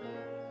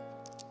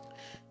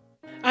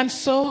 And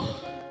so,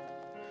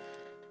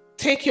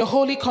 take your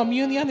Holy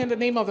Communion in the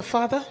name of the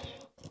Father,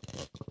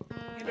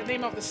 in the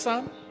name of the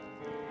Son,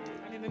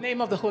 and in the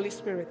name of the Holy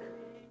Spirit.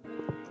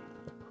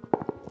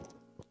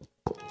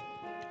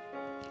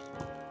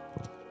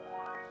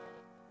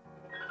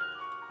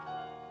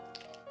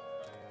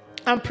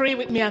 And pray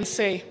with me and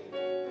say,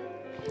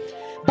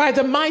 by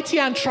the mighty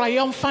and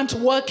triumphant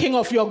working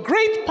of your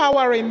great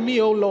power in me,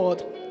 O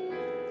Lord,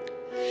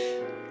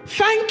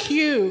 thank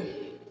you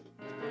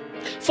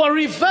for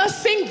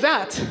reversing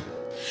that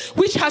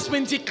which has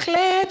been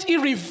declared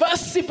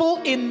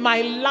irreversible in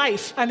my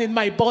life and in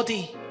my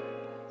body.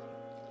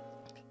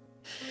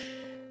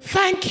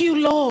 Thank you,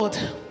 Lord,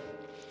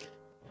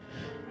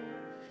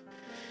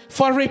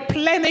 for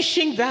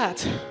replenishing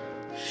that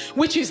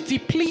which is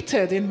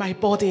depleted in my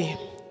body.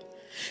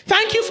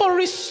 Thank you for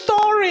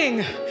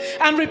restoring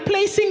and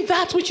replacing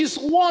that which is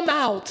worn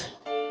out.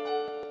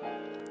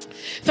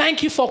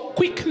 Thank you for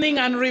quickening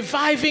and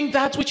reviving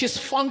that which is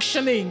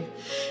functioning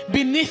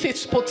beneath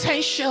its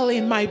potential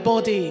in my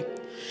body.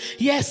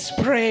 Yes,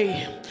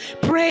 pray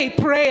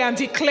and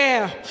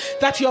declare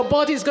that your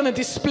body is going to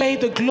display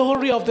the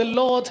glory of the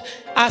Lord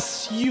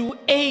as you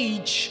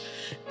age.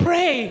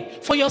 Pray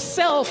for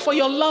yourself, for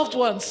your loved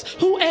ones,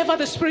 whoever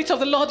the Spirit of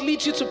the Lord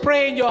leads you to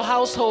pray in your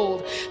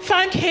household.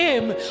 Thank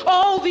Him.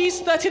 All these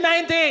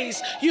 39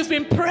 days, you've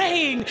been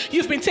praying,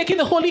 you've been taking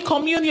the Holy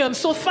Communion.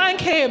 So thank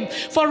Him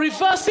for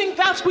reversing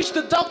that which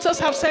the doctors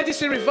have said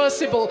is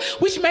irreversible,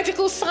 which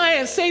medical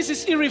science says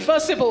is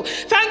irreversible.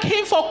 Thank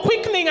Him for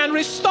quickening and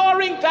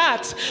restoring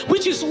that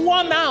which is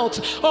worn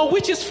out or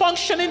which is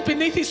functioning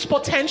beneath its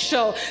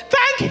potential.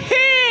 Thank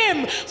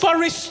Him for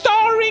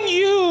restoring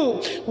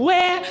you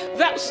where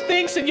that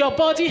things in your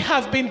body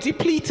have been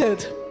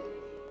depleted.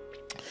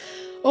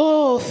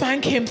 Oh,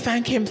 thank Him,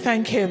 thank Him,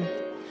 thank Him.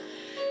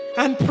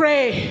 And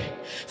pray,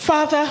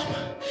 Father,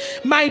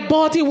 my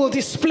body will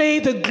display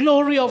the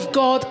glory of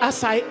God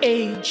as I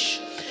age.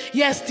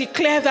 Yes,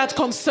 declare that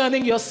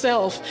concerning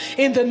yourself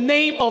in the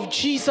name of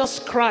Jesus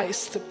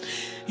Christ.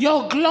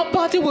 Your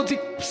body will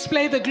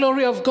display the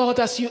glory of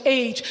God as you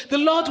age. The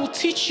Lord will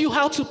teach you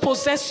how to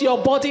possess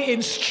your body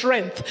in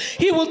strength.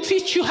 He will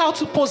teach you how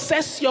to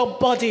possess your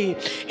body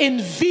in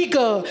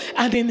vigor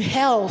and in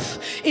health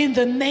in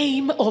the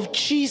name of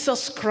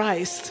Jesus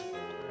Christ.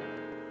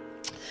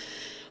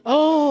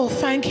 Oh,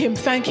 thank Him,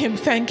 thank Him,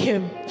 thank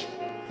Him.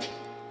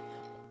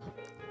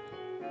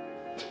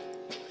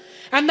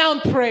 And now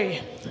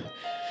pray.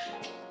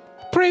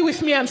 Pray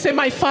with me and say,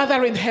 my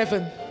Father in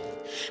heaven,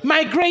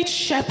 my great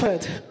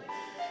shepherd,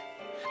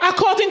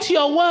 according to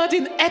your word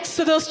in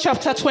Exodus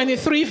chapter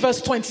 23,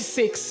 verse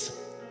 26,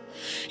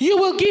 you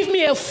will give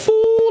me a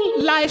full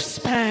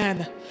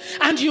lifespan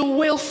and you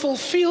will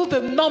fulfill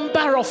the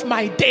number of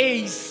my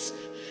days.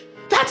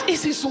 That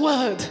is His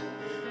word.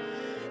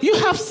 You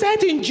have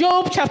said in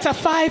Job chapter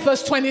 5,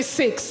 verse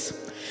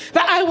 26,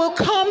 that I will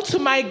come to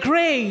my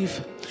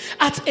grave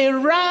at a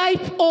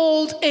ripe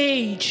old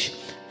age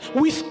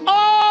with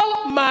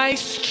all my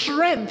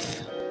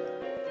strength.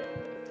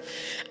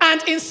 And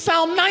in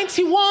Psalm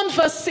 91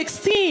 verse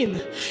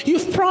 16,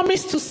 you've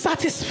promised to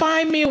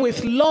satisfy me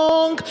with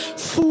long,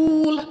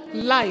 full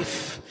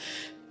life.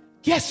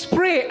 Yes,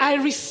 pray, I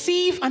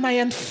receive and I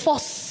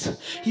enforce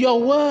your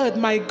word,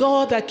 my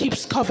God that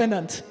keeps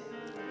covenant,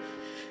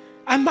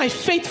 and my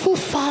faithful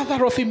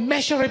Father of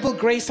immeasurable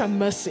grace and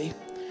mercy.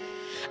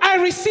 I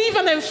receive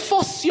and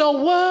enforce your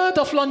word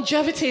of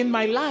longevity in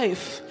my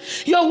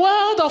life, your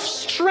word of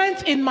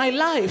strength in my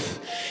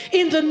life.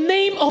 In the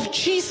name of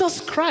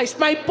Jesus Christ,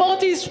 my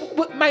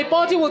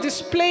body will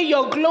display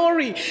your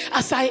glory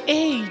as I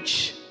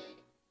age.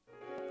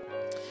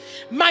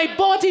 My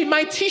body,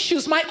 my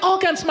tissues, my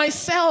organs, my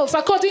cells,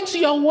 according to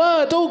your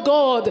word, oh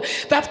God,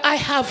 that I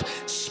have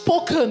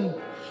spoken,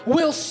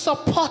 will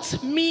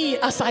support me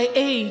as I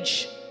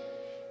age.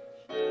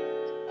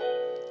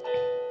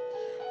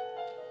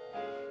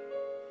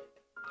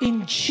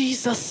 In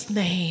Jesus'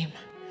 name,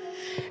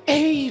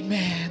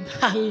 amen.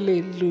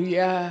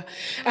 Hallelujah.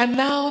 And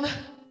now,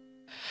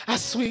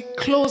 as we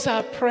close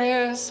our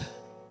prayers,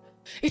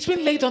 it's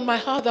been laid on my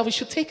heart that we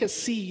should take a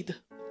seed.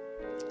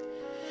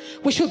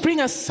 We should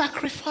bring a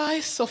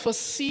sacrifice of a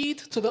seed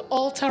to the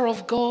altar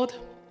of God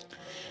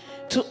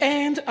to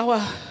end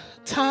our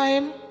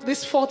time,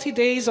 these 40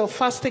 days of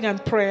fasting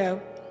and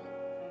prayer.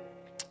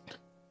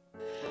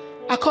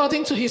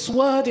 According to His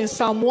word in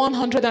Psalm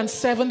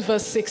 107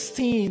 verse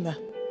 16,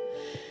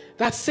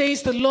 that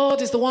says the Lord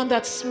is the one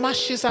that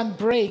smashes and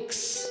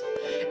breaks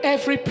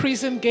every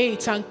prison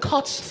gate and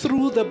cuts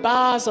through the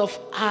bars of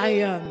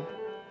iron.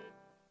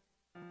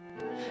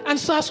 And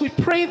so as we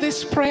pray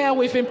this prayer,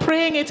 we've been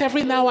praying it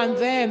every now and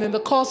then in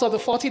the course of the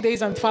 40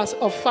 days of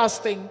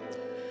fasting.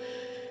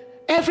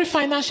 Every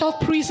financial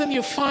prison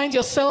you find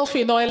yourself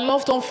in, or a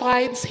loved one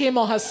finds him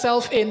or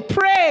herself in,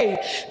 pray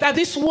that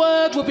this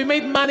word will be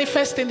made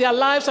manifest in their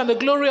lives and the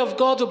glory of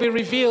God will be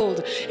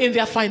revealed in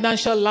their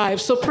financial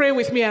lives. So pray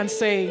with me and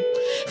say,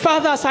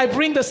 Father, as I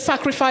bring the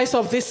sacrifice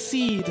of this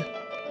seed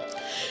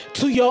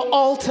to your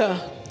altar.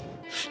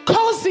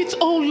 Cause it,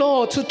 O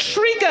Lord, to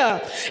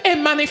trigger a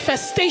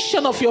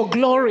manifestation of your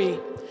glory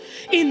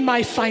in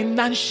my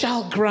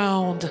financial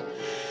ground.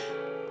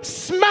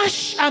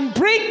 Smash and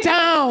break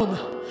down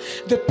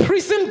the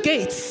prison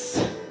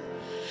gates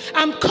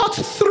and cut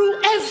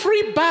through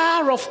every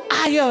bar of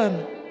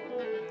iron.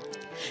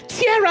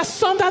 Tear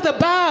asunder the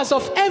bars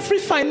of every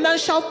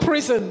financial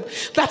prison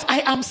that I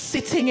am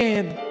sitting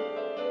in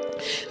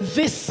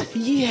this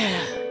year.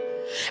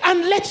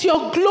 And let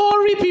your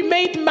glory be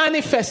made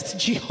manifest,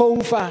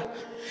 Jehovah,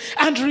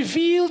 and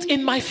revealed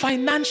in my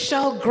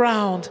financial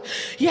ground.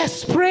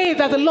 Yes, pray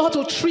that the Lord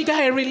will trigger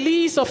a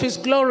release of his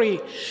glory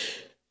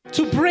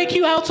to break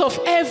you out of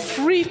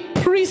every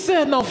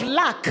prison of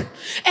lack,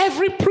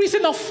 every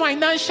prison of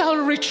financial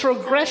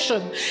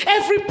retrogression,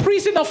 every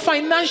prison of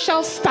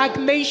financial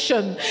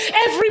stagnation,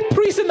 every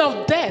prison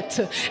of debt,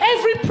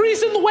 every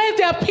prison where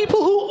there are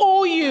people who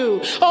owe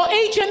you or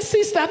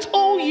agencies that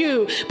owe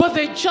you, but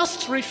they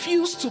just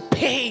refuse to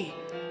pay.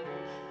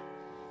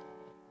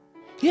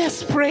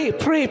 Yes, pray,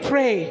 pray,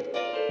 pray.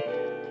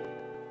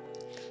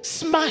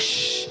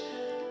 Smash,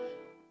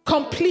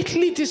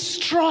 completely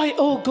destroy,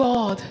 oh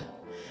God,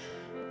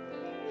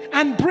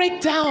 and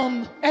break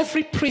down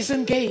every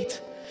prison gate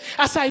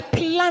as I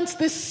plant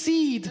this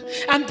seed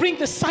and bring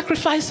the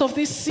sacrifice of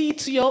this seed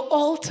to your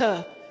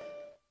altar.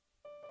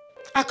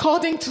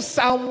 According to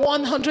Psalm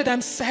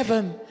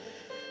 107,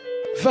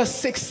 verse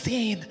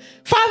 16.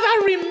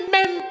 Father,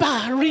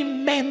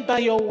 remember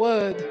your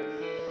word.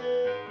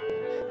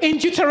 In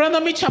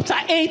Deuteronomy chapter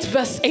 8,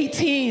 verse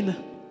 18.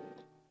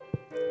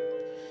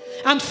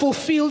 And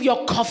fulfill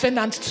your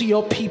covenant to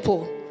your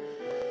people.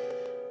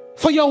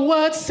 For your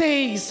word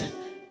says,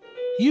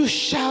 you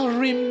shall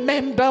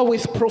remember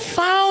with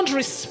profound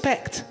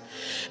respect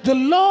the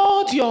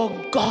Lord your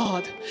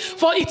God,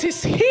 for it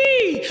is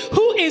he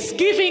who is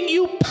giving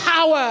you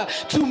power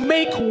to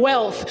make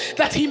wealth,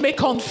 that he may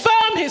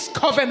confirm his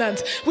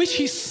covenant, which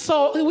he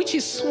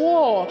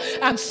swore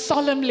and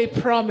solemnly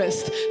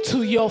promised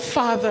to your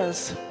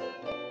fathers,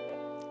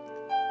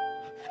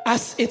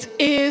 as it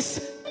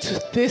is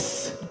to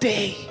this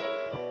day.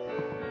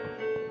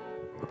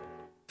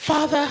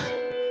 Father,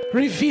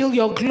 reveal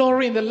your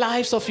glory in the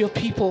lives of your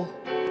people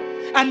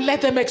and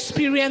let them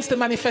experience the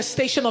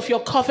manifestation of your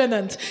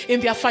covenant in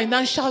their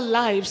financial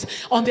lives,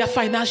 on their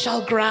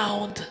financial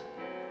ground.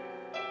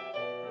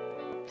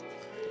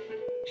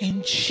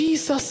 In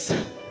Jesus'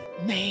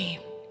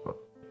 name.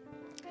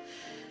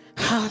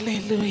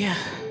 Hallelujah.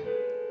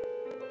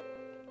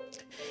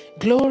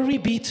 Glory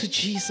be to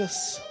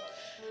Jesus.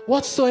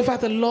 Whatsoever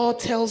the Lord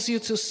tells you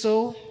to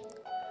sow,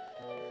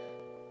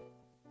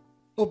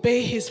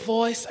 obey his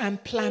voice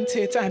and plant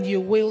it, and you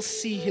will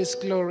see his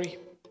glory.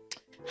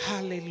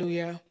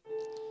 Hallelujah.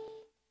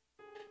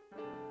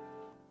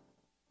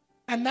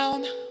 And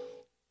now,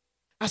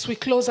 as we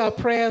close our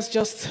prayers,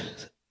 just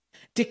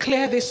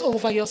declare this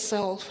over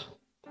yourself.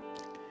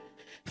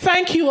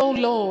 Thank you, O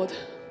Lord,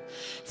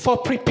 for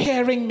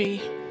preparing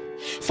me,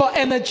 for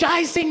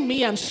energizing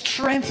me and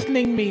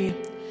strengthening me,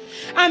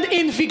 and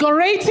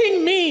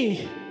invigorating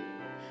me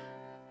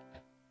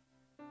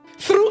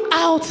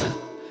throughout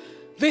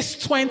this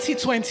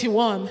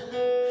 2021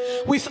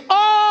 with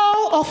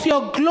all of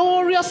your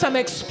glorious and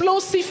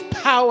explosive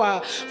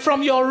power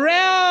from your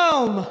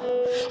realm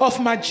of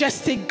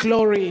majestic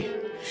glory,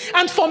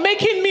 and for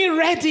making me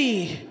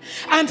ready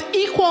and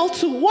equal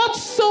to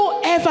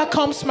whatsoever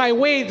comes my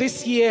way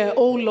this year,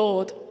 O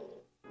Lord,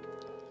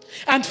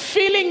 and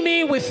filling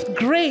me with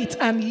great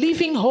and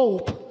living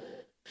hope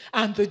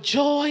and the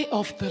joy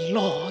of the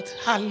Lord.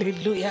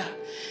 Hallelujah.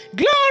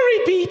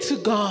 Glory be to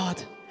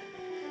God.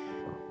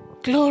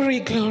 Glory,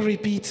 glory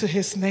be to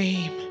his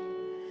name.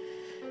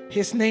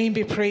 His name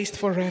be praised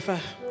forever.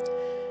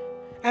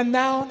 And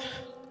now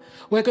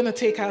we're going to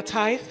take our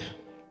tithe.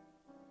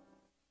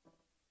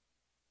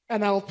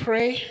 And I'll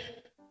pray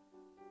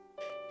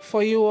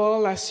for you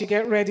all as you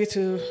get ready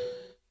to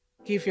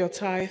give your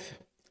tithe.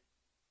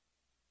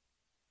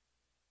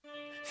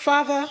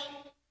 Father,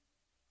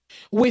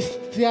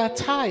 with their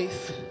tithe,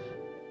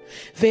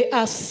 they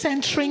are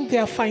centering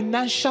their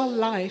financial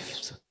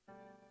lives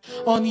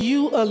on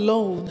you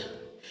alone.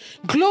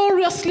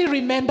 Gloriously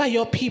remember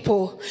your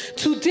people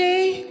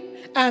today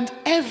and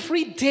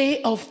every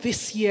day of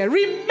this year.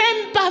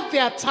 Remember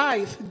their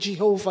tithe,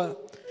 Jehovah.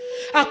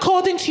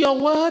 According to your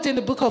word in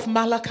the book of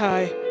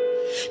Malachi,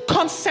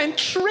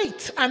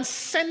 concentrate and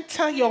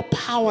center your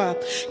power.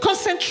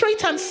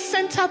 Concentrate and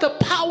center the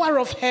power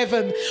of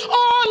heaven,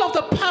 all of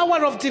the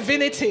power of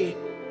divinity.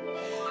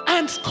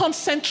 And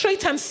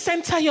concentrate and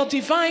center your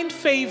divine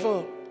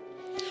favor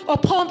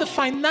upon the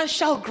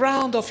financial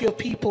ground of your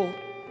people.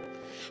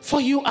 For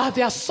you are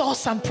their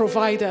source and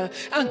provider,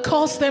 and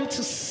cause them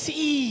to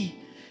see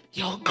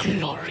your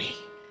glory.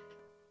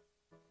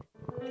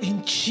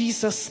 In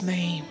Jesus'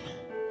 name,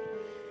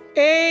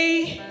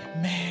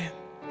 amen.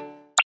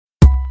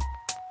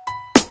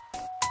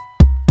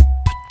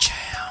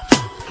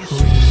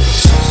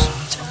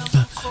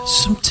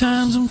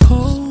 Sometimes I'm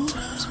cold.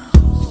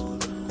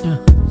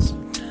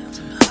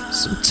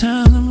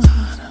 Sometimes I'm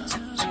hot.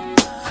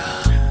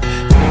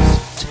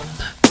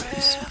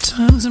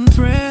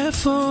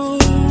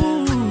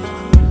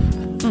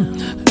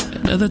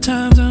 other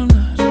times I'm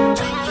not.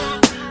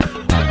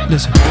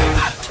 Listen.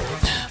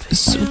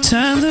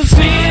 Sometimes I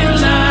feel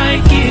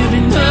like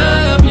giving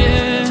up,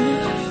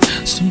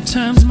 yeah.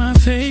 Sometimes my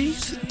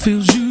faith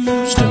feels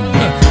used up.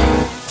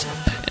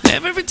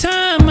 And every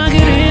time I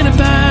get in a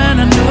bind,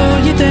 I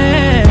know you're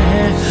there.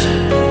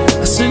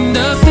 I send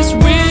up this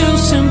real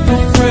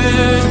simple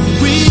prayer.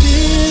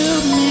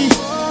 Rebuild me.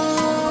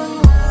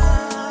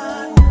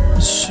 I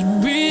said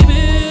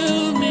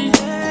rebuild me.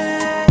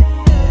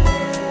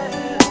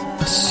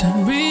 I said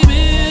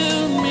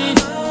rebuild me.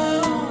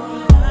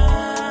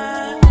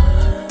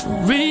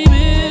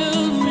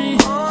 Rebuild me.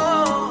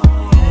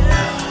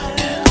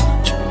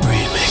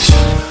 Remix.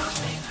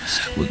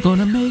 We're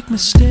gonna make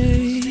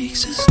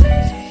mistakes,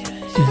 yeah,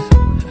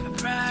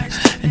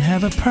 and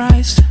have a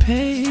price to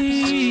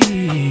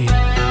pay.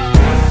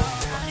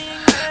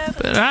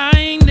 But I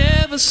ain't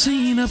never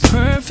seen a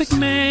perfect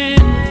man.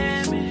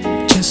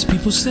 Just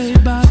people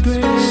saved by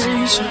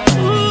grace.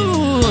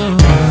 Ooh.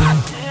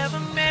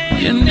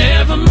 You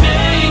never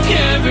make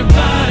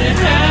everybody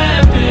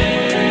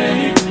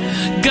happy.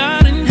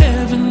 God in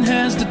heaven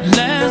has the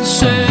last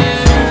say.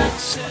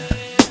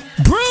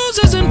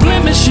 Bruises and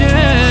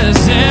blemishes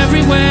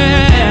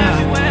everywhere.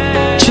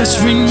 Just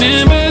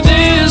remember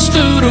this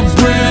through the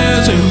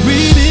prayers and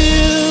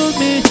rebuild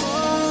me.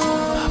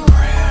 My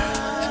prayer.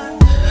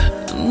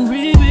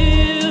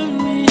 Rebuild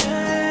me.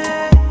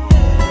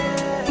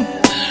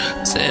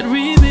 Said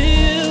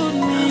rebuild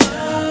me.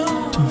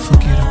 Don't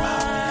forget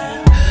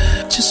about me.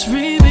 Just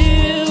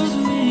rebuild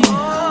me.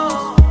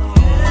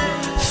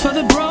 For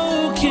the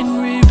broken,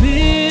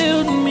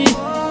 rebuild me.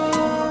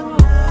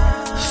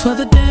 For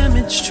the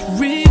damaged,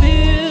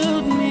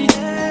 rebuild me.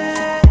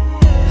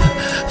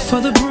 For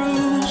the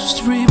bruised,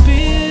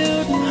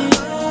 rebuild me.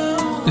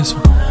 This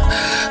one.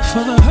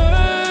 For the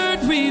hurt,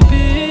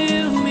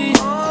 rebuild me.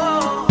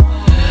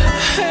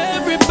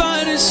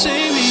 Everybody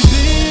say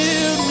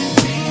rebuild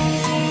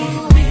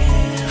me.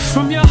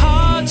 From your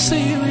heart,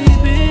 say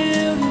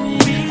rebuild me.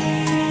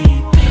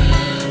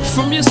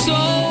 From your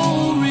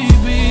soul,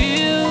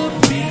 rebuild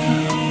me.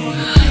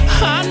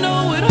 I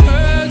know it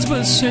hurts,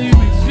 but say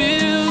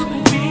rebuild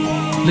me.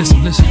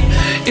 Listen, listen.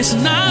 It's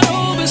not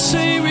over,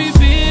 say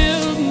rebuild.